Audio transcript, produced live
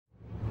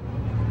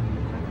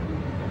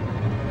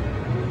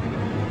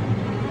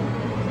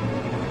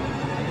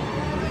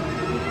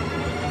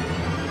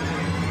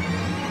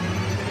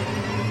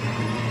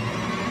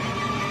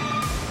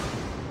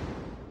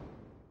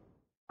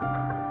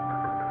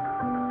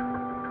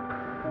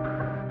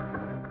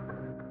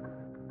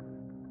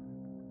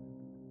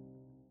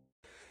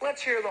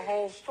let's hear the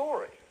whole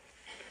story.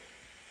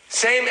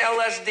 Same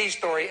LSD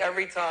story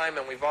every time,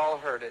 and we've all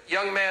heard it.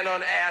 Young man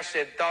on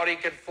acid thought he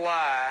could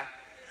fly,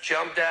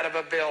 jumped out of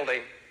a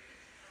building.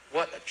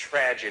 What a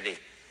tragedy.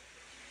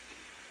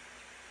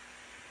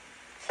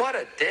 What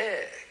a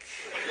dick.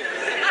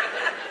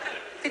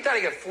 He thought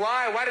he could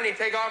fly. Why didn't he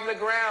take off the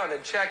ground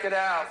and check it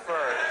out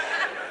first?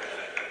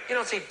 You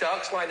don't see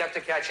ducks lined up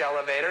to catch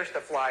elevators to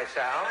fly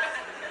south.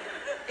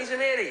 He's an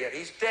idiot.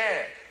 He's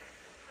dead.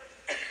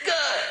 Good.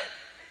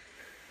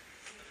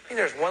 I mean,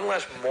 there's one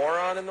less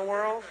moron in the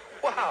world?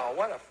 Wow,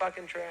 what a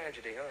fucking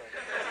tragedy, huh?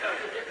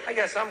 I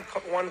guess I'm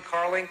one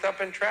car length up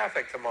in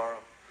traffic tomorrow.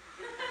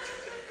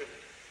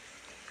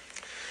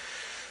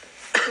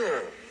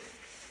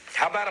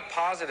 How about a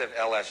positive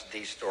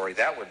LSD story?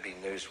 That would be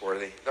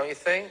newsworthy, don't you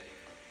think?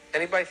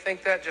 Anybody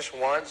think that just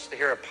once, to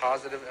hear a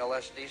positive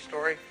LSD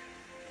story?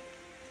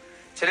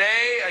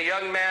 Today, a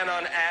young man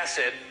on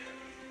acid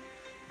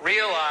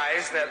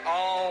realized that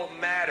all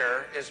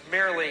matter is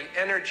merely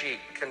energy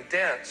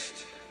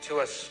condensed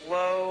to a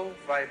slow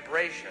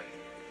vibration.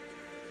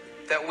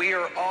 That we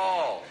are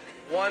all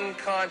one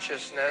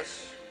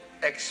consciousness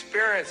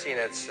experiencing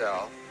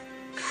itself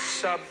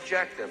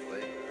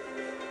subjectively.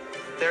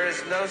 There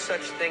is no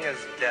such thing as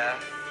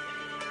death.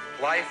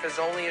 Life is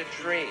only a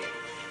dream,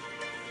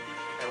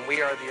 and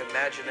we are the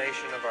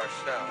imagination of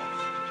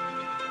ourselves.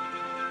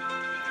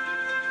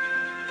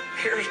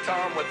 Here's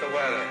Tom with the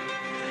weather.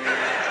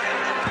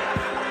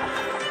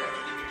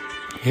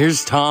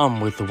 Here's Tom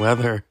with the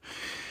weather.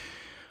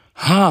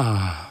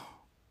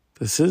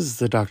 This is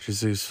the Dr.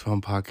 Zeus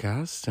Film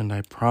Podcast, and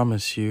I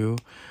promise you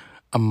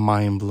a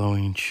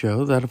mind-blowing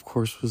show. That, of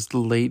course, was the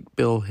late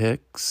Bill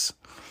Hicks.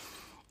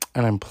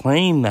 And I'm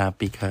playing that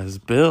because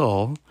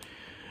Bill,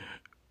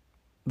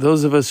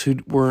 those of us who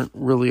weren't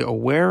really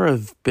aware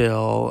of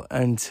Bill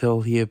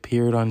until he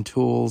appeared on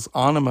Tool's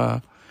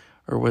Anima,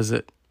 or was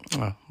it,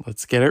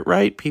 let's get it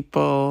right,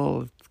 people,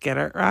 let's get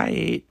it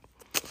right.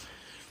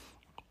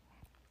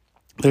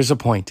 There's a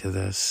point to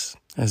this,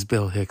 as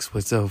Bill Hicks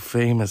would so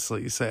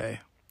famously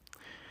say.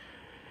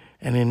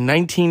 And in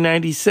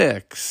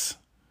 1996,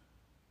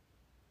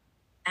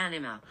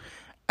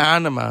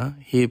 Anima,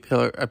 he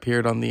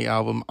appeared on the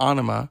album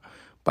Anima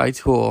by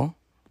Tool.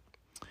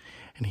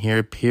 And he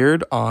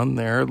appeared on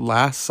their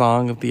last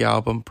song of the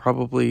album,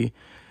 probably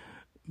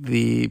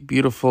the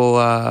beautiful,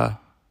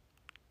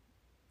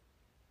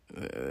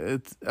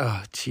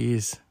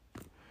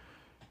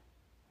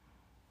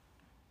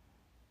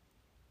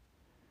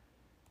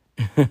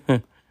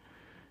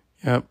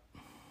 Yep.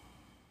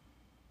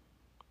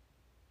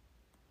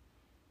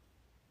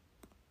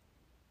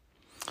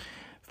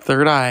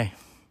 Third Eye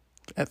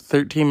at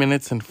 13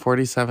 minutes and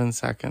 47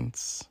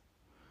 seconds.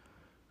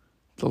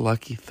 The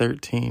lucky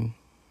 13.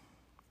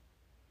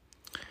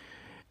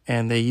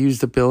 And they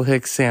used a Bill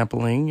Hicks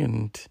sampling,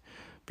 and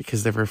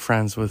because they were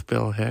friends with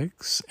Bill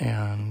Hicks,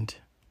 and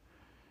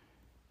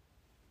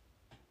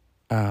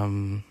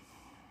I'm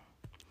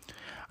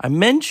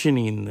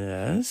mentioning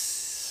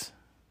this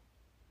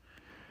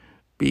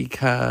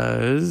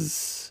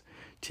because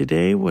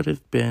today would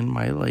have been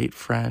my late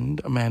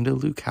friend Amanda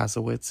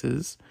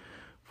Lukasowicz's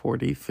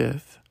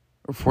 45th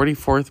or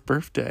 44th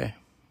birthday.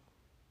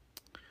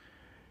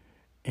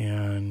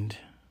 And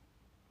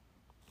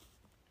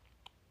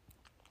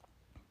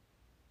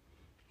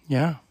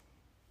yeah,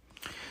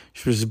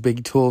 she was a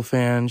big Tool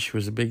fan. She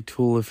was a big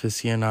Tool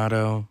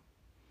aficionado.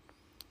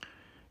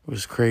 It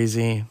was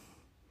crazy.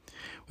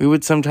 We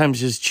would sometimes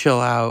just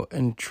chill out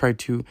and try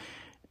to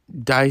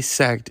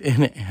dissect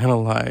and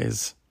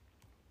analyze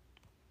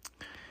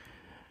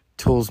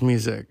Tool's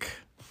music.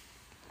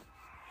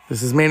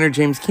 This is Maynard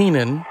James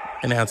Keenan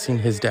announcing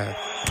his death.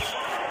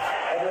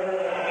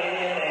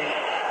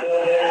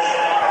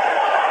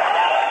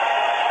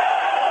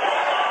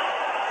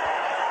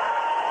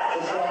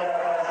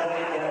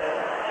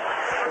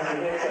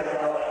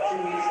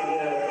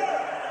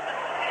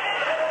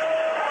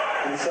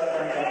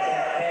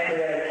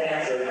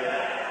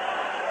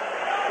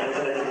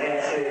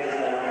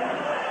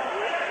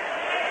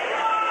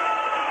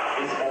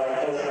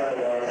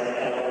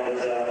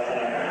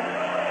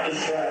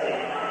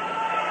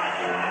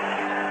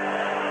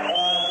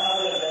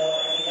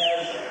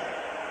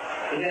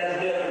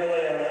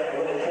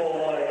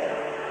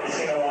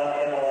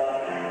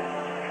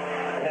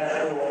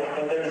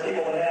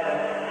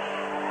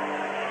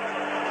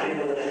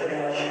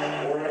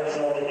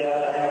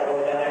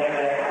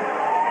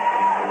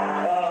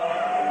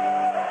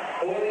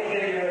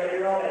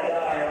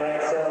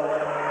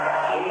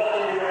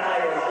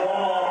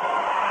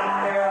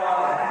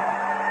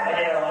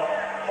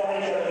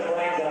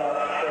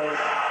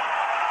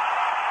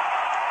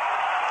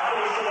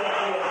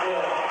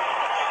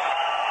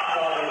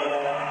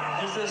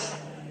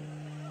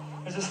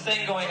 There's this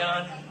thing going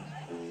on.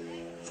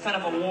 It's kind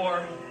of a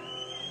war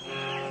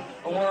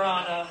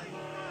on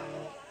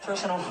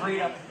personal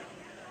freedom,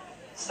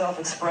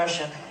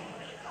 self-expression.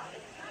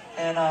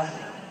 And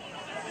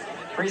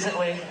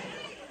recently,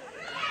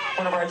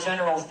 one of our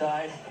generals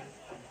died.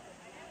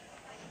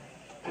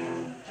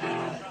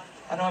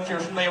 I don't know if you're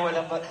familiar with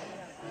him, but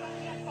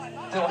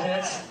Bill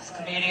Hicks, is a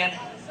comedian,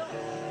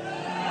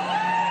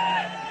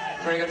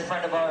 very good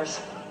friend of ours,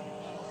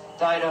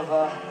 died of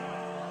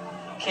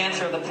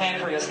cancer of the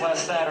pancreas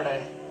last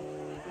Saturday.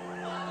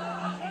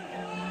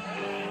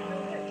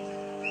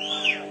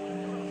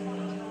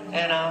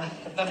 And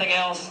if nothing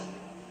else,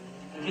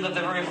 he lived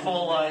a very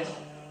full life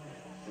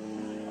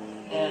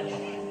and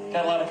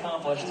got a lot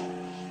accomplished.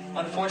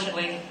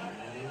 Unfortunately,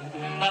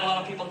 not a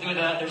lot of people do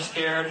that. They're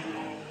scared,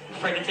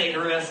 afraid to take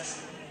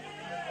risks,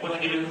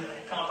 willing to do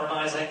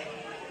compromising.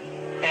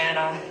 And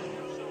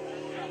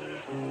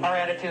our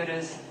attitude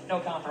is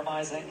no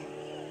compromising.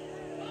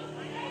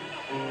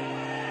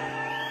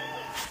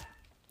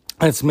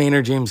 That's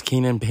Maynard James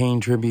Keenan paying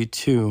tribute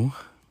to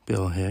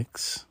Bill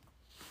Hicks.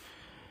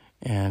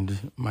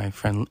 And my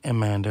friend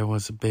Amanda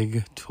was a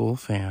big Tool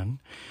fan.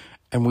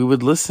 And we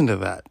would listen to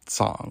that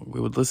song.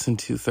 We would listen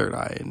to Third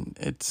Eye. And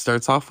it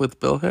starts off with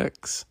Bill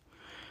Hicks.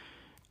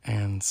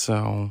 And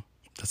so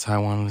that's how I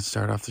wanted to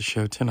start off the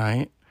show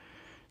tonight.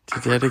 To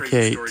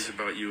dedicate stories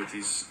about you with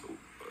these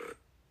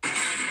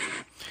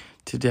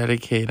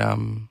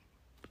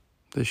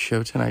the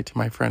show tonight to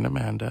my friend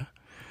Amanda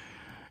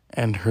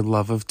and her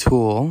love of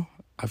Tool.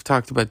 I've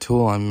talked about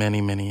Tool on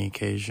many, many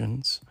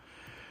occasions.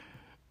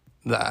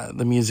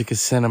 The music is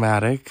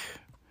cinematic.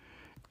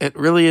 It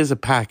really is a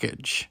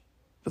package.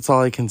 That's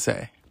all I can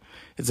say.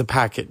 It's a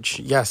package.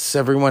 Yes,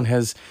 everyone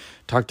has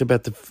talked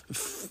about the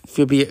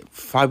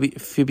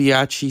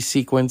Fibonacci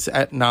sequence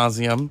ad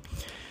nauseum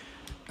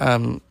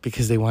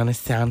because they want to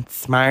sound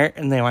smart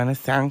and they want to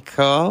sound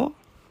cool.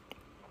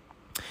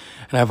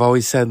 And I've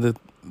always said that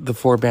the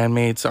four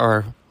bandmates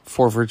are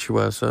four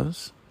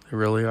virtuosos. They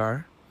really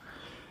are.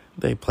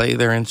 They play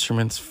their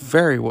instruments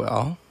very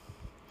well.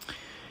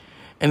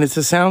 And it's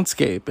a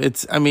soundscape.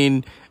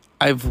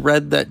 I've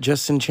read that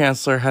Justin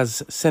Chancellor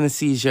has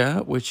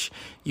synesthesia, which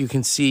you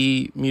can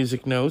see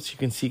music notes, you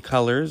can see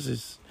colors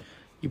as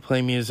you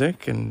play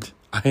music, and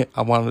I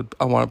want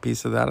a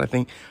piece of that. I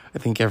think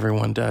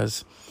everyone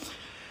does.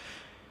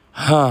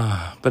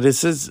 But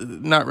this is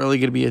not really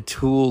going to be a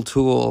Tool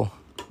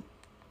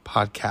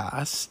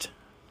podcast.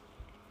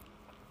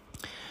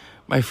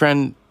 My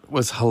friend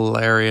was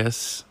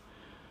hilarious.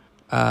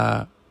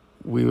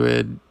 We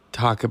would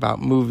talk about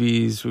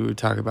movies. We would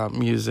talk about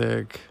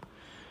music.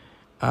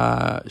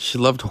 She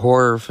loved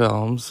horror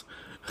films.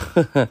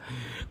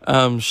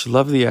 She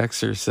loved The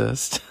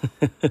Exorcist.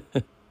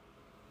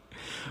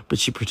 But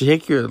she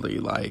particularly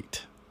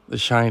liked The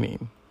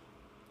Shining.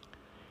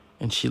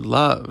 And she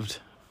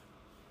loved,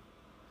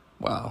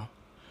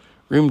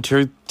 Room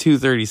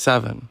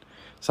 237.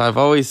 So I've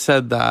always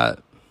said that.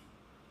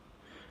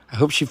 I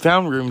hope she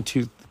found Room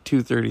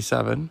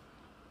 237.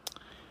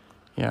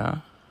 Yeah.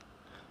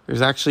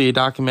 There's actually a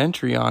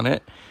documentary on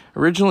it.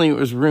 Originally, it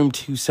was Room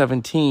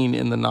 217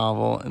 in the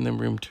novel, and then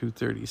Room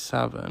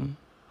 237.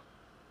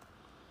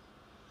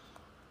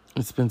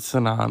 It's been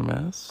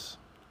synonymous.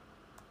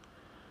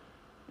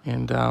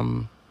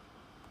 And,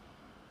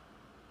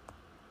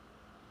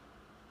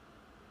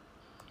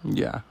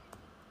 yeah.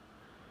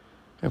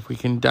 If we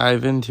can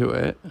dive into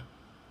it,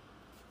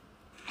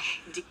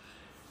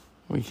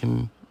 we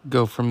can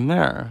go from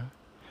there.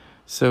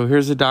 So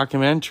here's a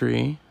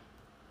documentary.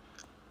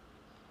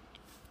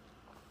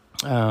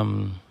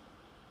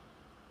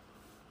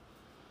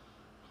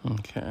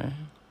 Okay.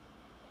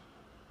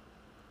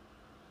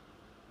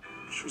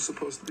 She was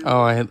supposed to be.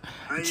 Oh, I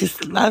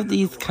just love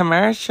these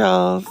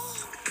commercials.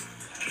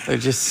 They're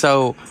just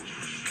so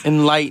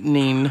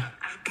enlightening.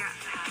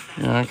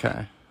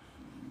 Okay.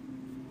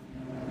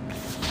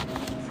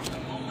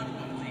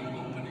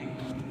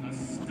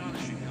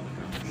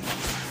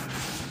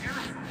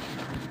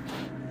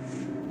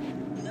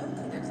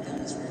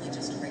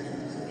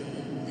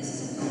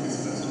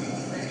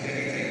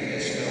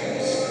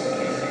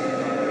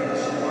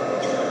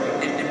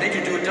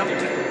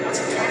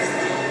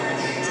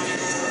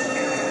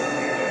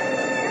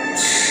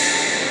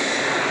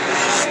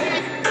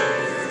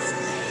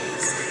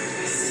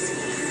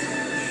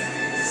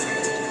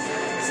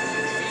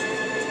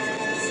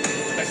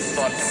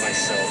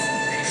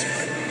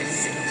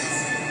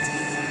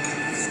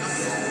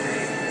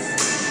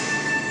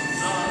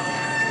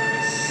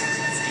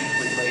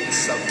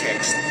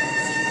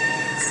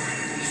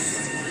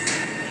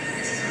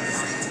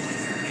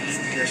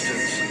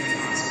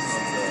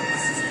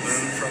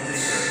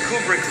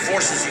 Kubrick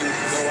forces you to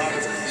go out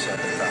of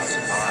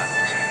 7,000 miles.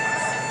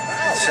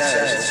 It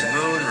says it's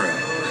moon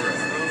room.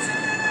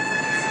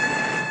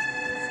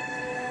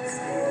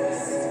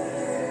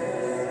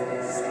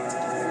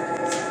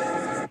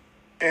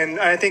 And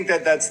I think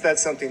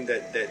that's something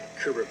that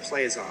Kubrick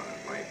plays on.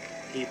 Like,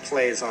 he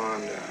plays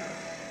on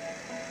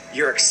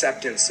your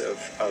acceptance of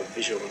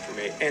visual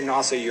information and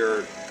also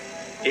your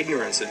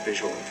ignorance of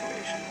visual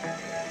information.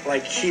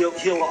 Like,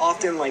 he'll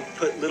often like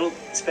put little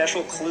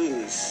special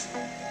clues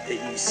that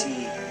you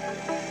see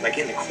like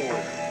in the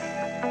corner.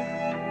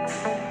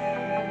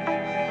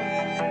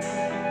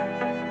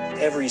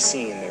 Every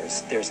scene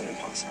there's an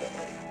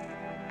impossibility.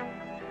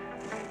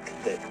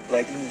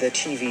 Like the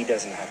TV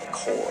doesn't have a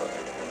cord,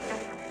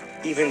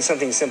 even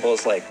something simple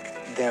as like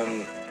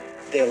them,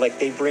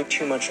 they bring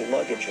too much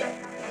luggage up.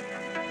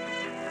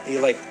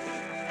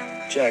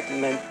 Jack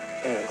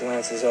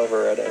glances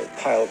over at a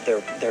pile of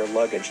their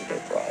luggage that they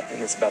brought,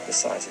 and it's about the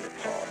size of a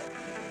paw.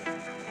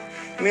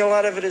 I mean, a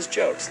lot of it is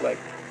jokes. Like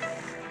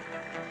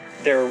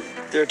they're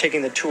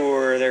taking the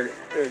tour. They're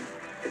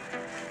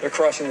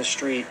crossing the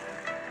street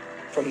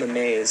from the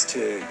maze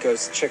to go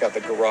check out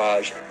the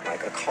garage.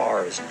 Like a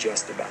car is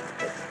just about to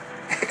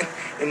hit them.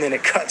 And then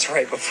it cuts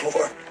right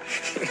before.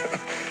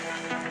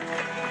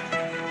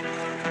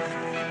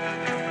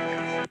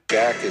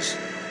 Jack is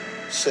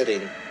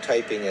sitting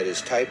typing at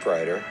his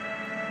typewriter,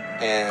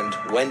 and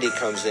Wendy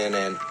comes in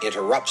and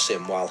interrupts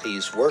him while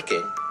he's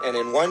working. And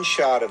in one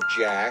shot of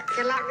Jack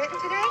Get a lot written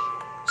today?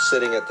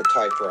 sitting at the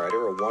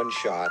typewriter, a one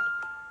shot,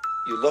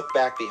 you look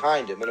back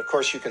behind him, and of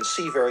course you can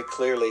see very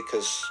clearly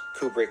because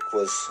Kubrick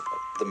was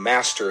the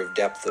master of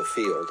depth of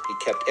field. He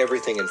kept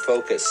everything in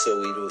focus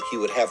so he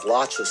would have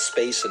lots of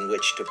space in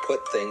which to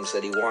put things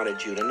that he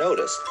wanted you to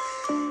notice.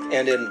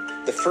 And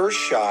in the first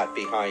shot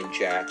behind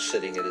Jack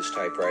sitting at his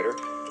typewriter,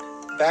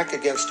 back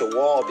against a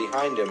wall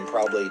behind him,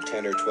 probably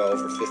 10 or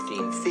 12 or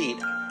 15 feet,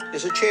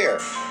 is a chair.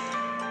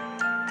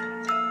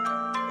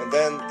 And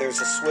then there's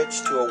a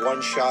switch to a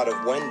one shot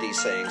of Wendy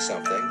saying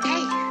something.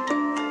 Hey,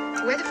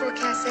 the weather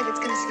forecast said it's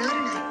going to snow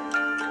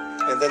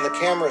tonight. And then the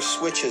camera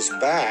switches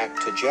back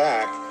to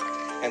Jack,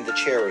 and the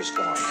chair is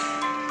gone.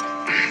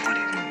 What do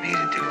you want me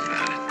to do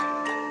about it?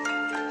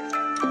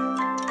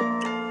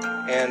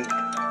 And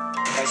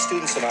my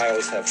students and I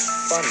always have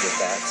fun with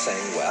that,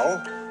 saying,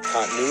 well,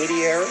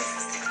 continuity error?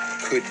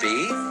 Could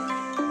be.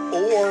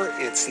 Or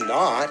it's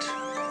not.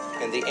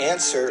 And the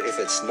answer, if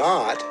it's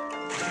not,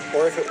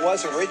 or if it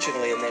was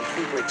originally and then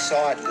Kubrick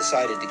saw it and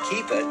decided to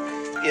keep it,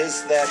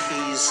 is that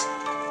he's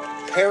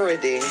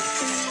parodying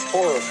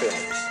horror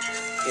films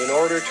in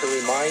order to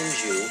remind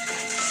you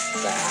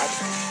that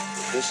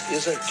this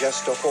isn't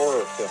just a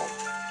horror film.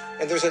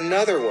 And there's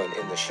another one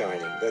in The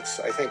Shining that's,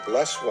 I think,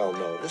 less well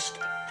noticed.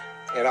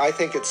 And I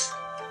think it's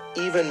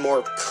even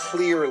more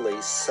clearly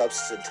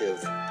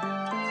substantive.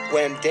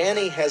 When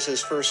Danny has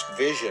his first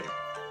vision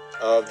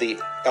of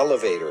the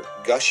elevator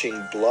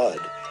gushing blood,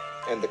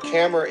 and the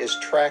camera is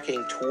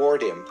tracking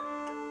toward him,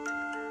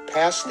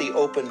 past the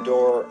open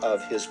door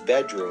of his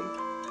bedroom,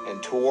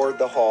 and toward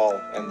the hall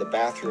and the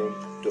bathroom,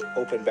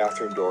 open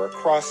bathroom door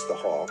across the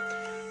hall.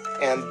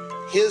 And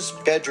his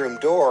bedroom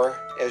door,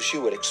 as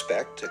you would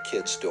expect, a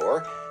kid's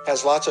door,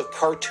 has lots of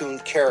cartoon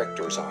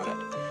characters on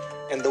it.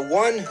 And the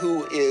one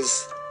who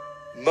is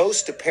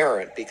most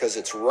apparent, because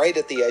it's right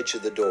at the edge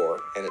of the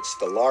door, and it's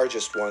the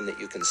largest one that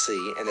you can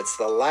see, and it's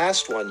the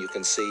last one you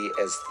can see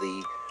as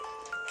the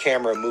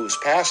camera moves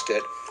past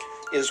it,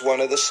 is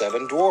one of the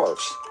 7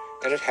 dwarfs.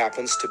 And it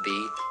happens to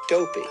be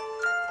Dopey.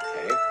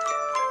 Okay?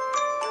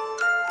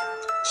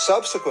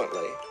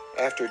 Subsequently,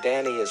 after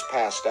Danny has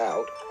passed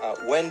out,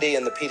 Wendy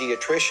and the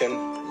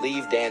pediatrician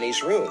leave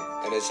Danny's room.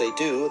 And as they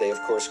do, they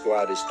of course go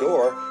out his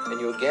door, and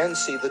you again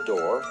see the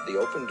door, the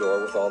open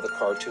door with all the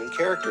cartoon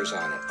characters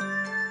on it.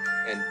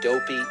 And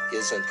Dopey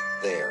isn't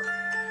there.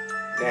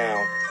 Now,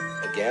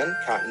 again,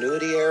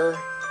 continuity error?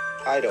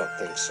 I don't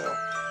think so.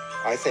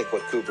 I think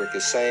what Kubrick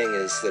is saying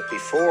is that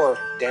before,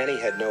 Danny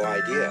had no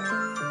idea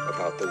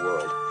about the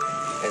world.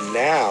 And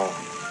now,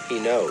 he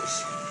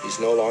knows. He's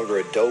no longer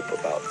a dope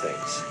about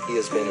things. He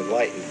has been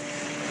enlightened.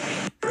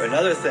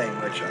 Another thing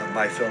which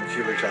my film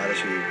Kubrick's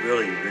Odyssey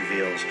really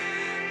reveals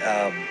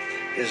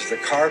is the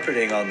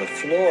carpeting on the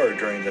floor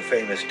during the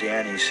famous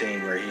Danny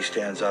scene where he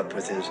stands up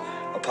with his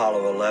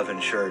Apollo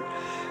 11 shirt.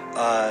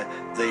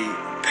 The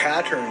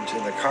patterns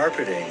in the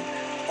carpeting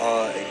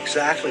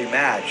exactly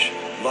match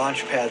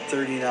Launchpad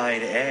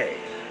 39A.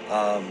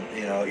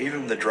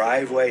 Even the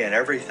driveway and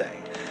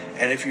everything.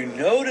 And if you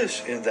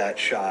notice in that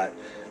shot,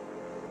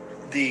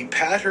 the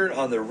pattern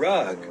on the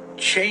rug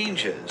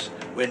changes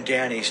when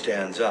Danny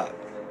stands up.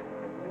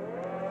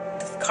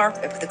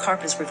 The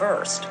carpet is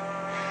reversed,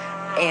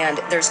 and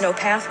there's no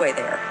pathway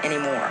there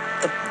anymore.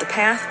 The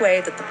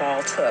pathway that the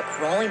ball took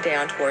rolling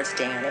down towards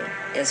Danny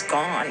is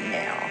gone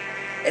now.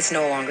 It's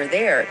no longer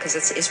there because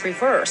it's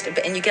reversed,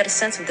 and you get a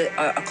sense of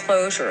a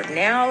closure.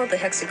 Now the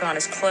hexagon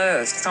is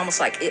closed. It's almost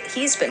like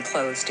he's been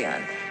closed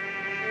in.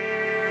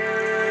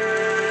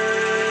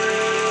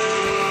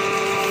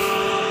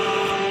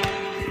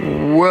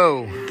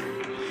 Whoa.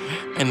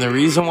 And the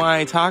reason why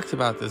I talked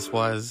about this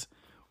was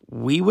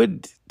we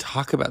would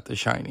talk about The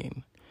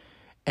Shining.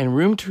 And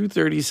Room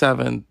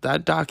 237,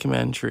 that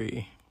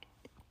documentary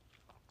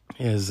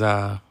is,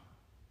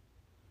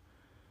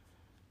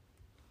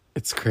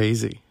 it's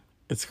crazy.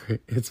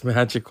 It's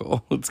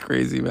magical. It's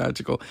crazy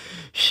magical.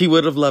 She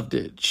would have loved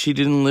it. She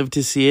didn't live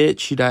to see it.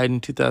 She died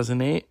in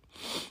 2008.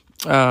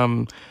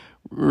 Room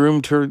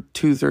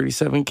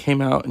 237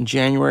 came out in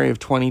January of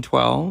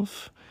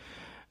 2012.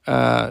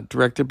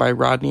 Directed by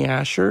Rodney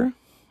Asher.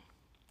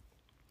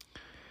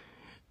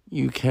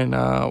 You can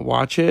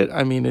watch it.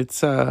 I mean,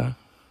 it's there's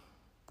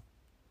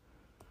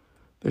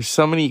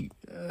so many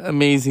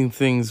amazing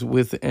things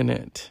within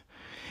it.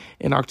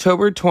 In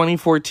October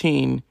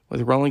 2014,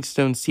 with Rolling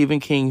Stone, Stephen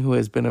King, who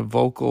has been a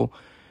vocal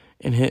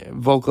in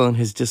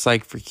his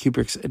dislike for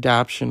Kubrick's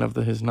adaptation of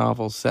his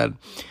novel, said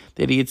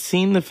that he had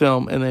seen the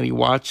film and that he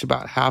watched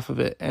about half of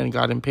it and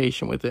got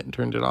impatient with it and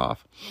turned it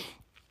off.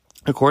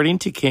 According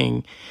to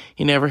King,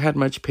 he never had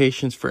much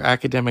patience for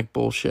academic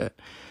bullshit.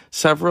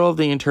 Several of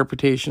the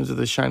interpretations of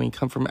The Shining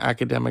come from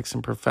academics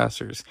and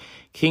professors.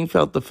 King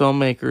felt the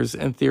filmmakers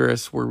and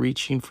theorists were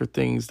reaching for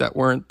things that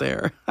weren't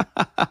there.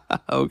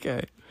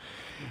 Okay.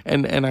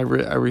 And I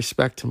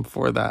respect him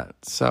for that.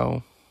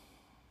 So,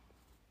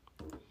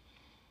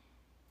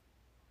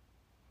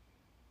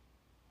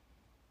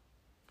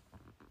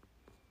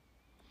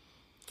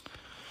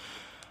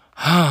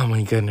 oh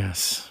my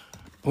goodness.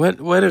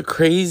 What a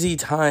crazy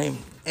time.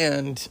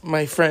 And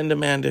my friend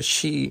Amanda,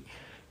 she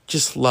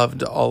just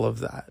loved all of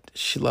that.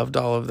 She loved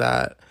all of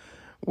that.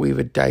 We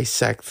would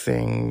dissect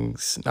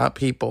things, not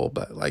people,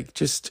 but like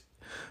just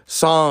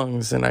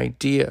songs and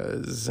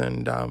ideas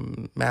and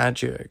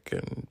magic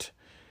and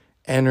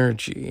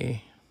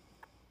energy.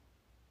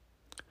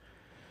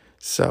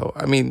 So,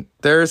 I mean,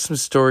 there are some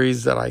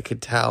stories that I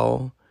could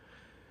tell,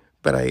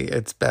 but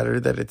it's better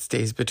that it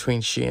stays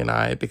between she and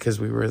I because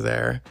we were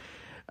there.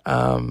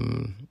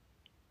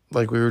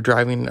 Like we were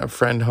driving a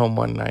friend home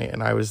one night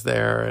and I was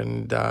there,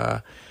 and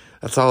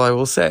that's all I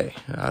will say.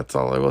 That's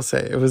all I will say.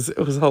 It was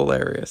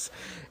hilarious.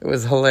 It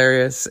was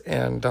hilarious,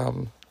 and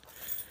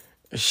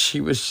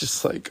she was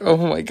just like, "Oh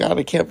my God,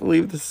 I can't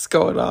believe this is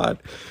going on."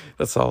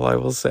 That's all I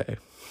will say.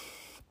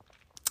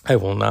 I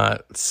will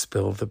not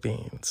spill the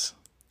beans.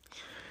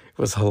 It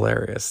was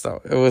hilarious, though.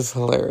 It was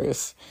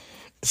hilarious.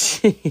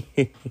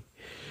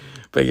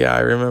 But yeah,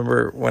 I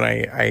remember when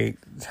I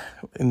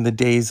in the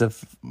days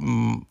of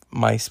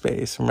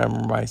MySpace,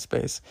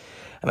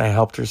 and I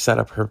helped her set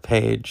up her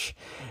page,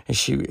 and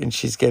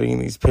she's getting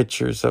these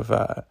pictures of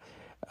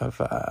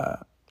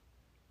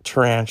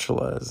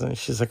tarantulas, and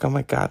she's like, "Oh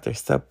my God, they're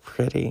so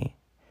pretty,"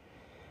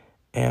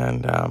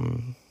 and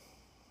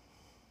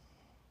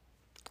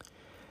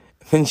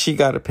then she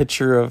got a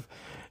picture of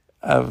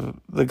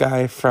the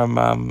guy from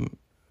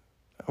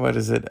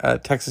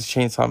Texas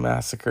Chainsaw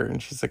Massacre,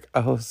 and she's like,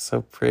 "Oh,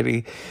 so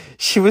pretty."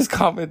 She was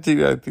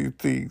commenting on these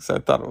things. I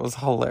thought it was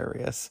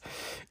hilarious.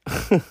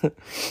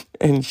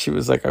 And she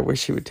was like, "I wish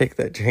she would take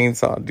that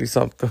chainsaw and do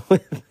something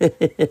with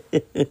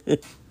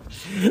it."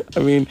 I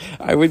mean,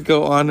 I would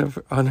go on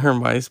her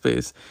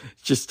MySpace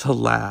just to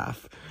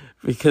laugh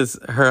because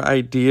her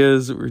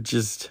ideas were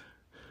just...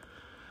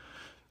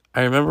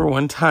 I remember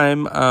one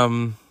time,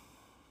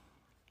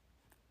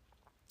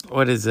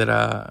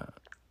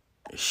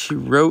 she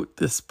wrote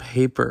this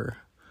paper.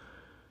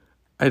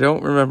 I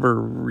don't remember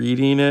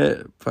reading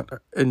it,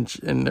 but and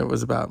it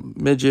was about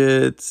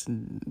midgets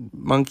and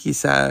monkey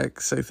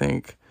sex, I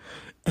think.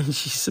 And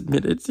she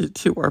submitted it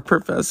to our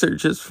professor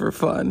just for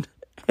fun.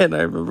 And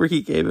I remember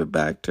he gave it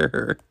back to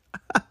her.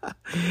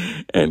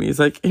 And he's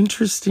like,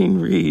 "Interesting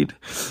read.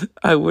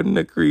 I wouldn't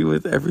agree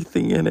with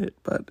everything in it,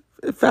 but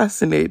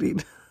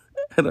fascinating."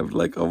 And I'm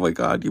like, "Oh my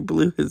God, you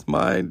blew his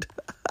mind."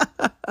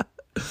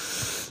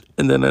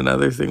 And then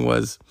another thing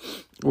was,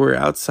 we're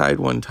outside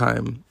one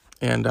time,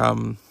 and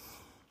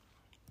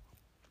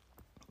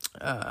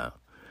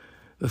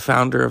the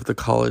founder of the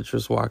college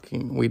was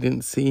walking. We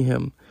didn't see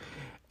him,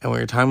 and we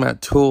were talking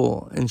about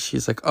Tool, and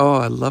she's like, "Oh,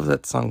 I love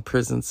that song,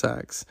 Prison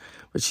Sex."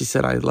 But she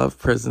said, "I love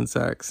prison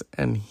sex,"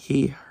 and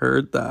he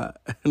heard that,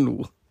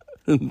 and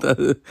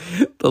the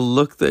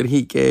look that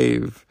he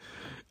gave,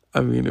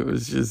 I mean, it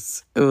was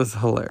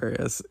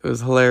hilarious. It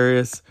was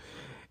hilarious,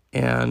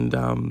 and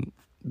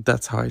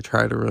that's how I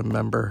try to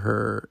remember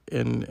her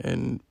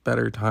in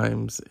better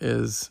times,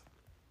 is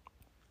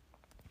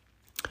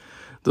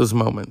those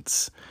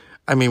moments.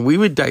 I mean, we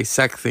would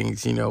dissect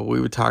things, we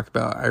would talk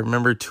about... I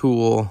remember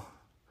Tool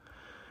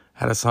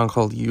had a song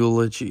called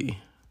Eulogy,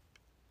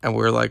 and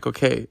we're like,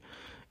 okay,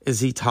 is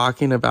he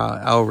talking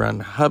about L. Ron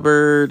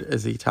Hubbard?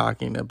 Is he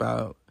talking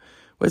about...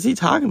 What is he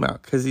talking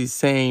about? Because he's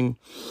saying,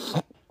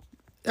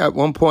 at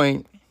one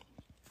point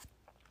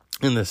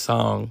in the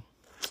song,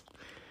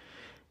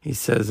 he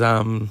says,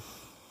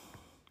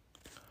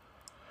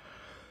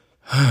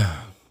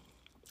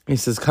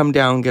 "Come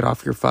down, get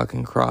off your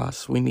fucking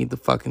cross. We need the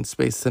fucking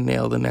space to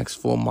nail the next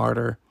full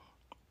martyr."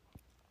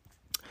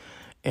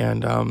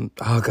 And, oh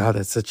God,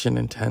 that's such an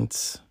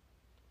intense...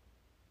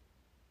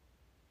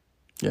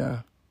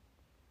 Yeah.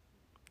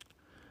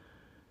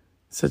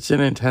 Such an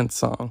intense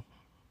song.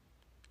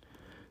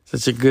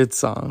 Such a good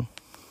song.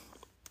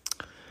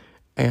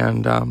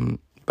 And,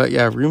 but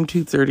yeah, Room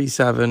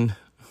 237...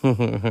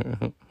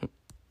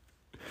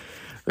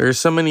 There are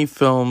so many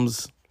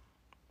films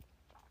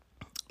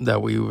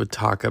that we would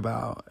talk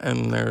about,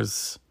 and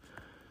there's...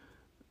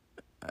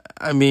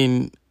 I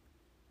mean...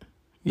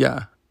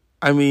 Yeah.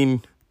 I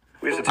mean...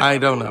 I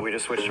don't know. We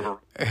just switched them.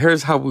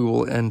 Here's how we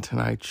will end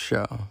tonight's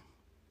show.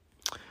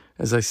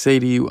 As I say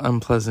to you,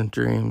 unpleasant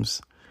dreams.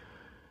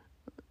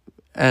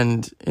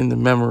 And in the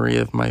memory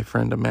of my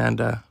friend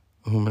Amanda,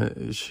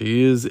 whom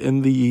she is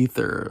in the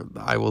ether,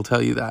 I will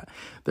tell you that.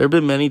 There have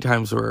been many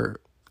times where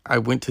I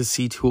went to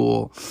see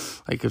Tool.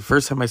 Like, the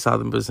first time I saw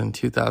them was in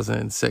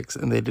 2006,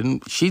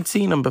 and she'd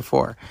seen them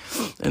before,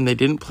 and they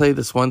didn't play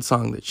this one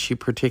song that she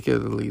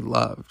particularly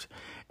loved.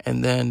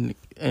 And then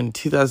in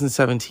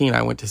 2017,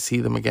 I went to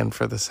see them again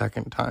for the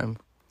second time,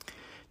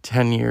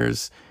 10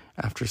 years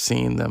after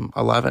seeing them,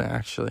 11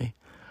 actually.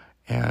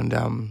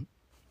 And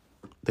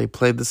they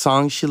played the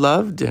song she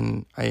loved,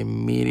 and I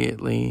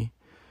immediately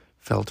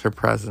felt her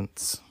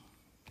presence.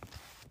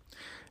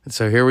 And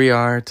so here we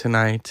are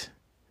tonight.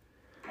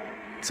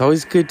 It's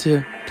always good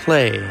to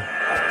play.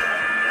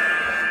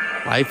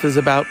 Life is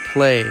about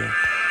play.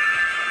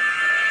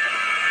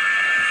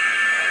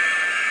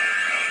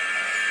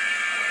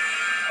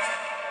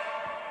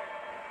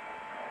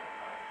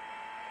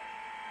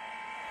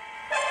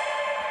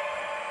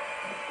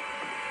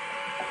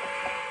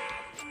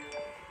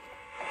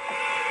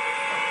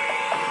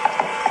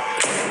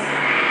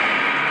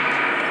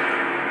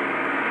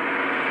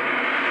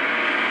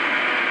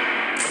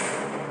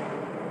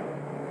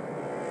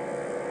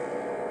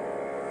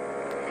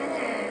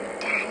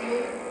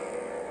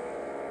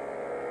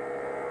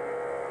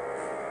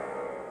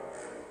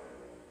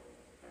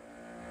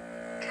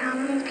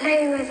 Come and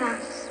play with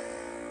us.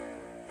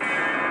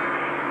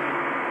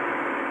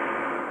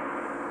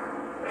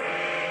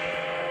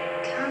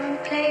 Come and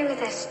play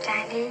with us,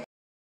 Danny.